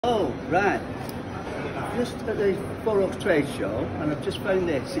Oh, right. Just at the Four Oaks Trade Show, and I've just found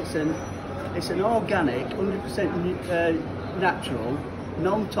this. It's an organic, 100% natural,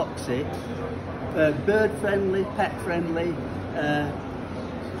 non-toxic, bird-friendly, pet-friendly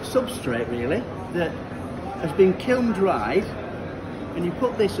substrate, really, that has been kiln-dried, and you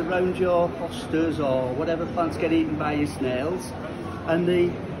put this around your hostas or whatever plants get eaten by your snails, and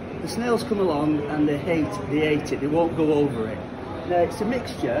the snails come along and they hate it. They won't go over it. Now, it's a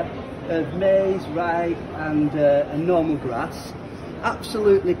mixture of maize, rye and normal grass,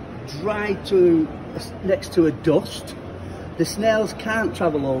 absolutely dried to next to a dust. The snails can't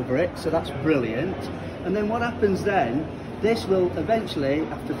travel over it, so that's brilliant. And then what happens then, this will eventually,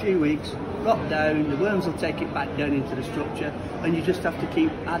 after a few weeks, rot down, the worms will take it back down into the structure, and you just have to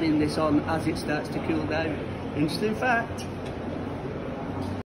keep adding this on as it starts to cool down. Instant fact.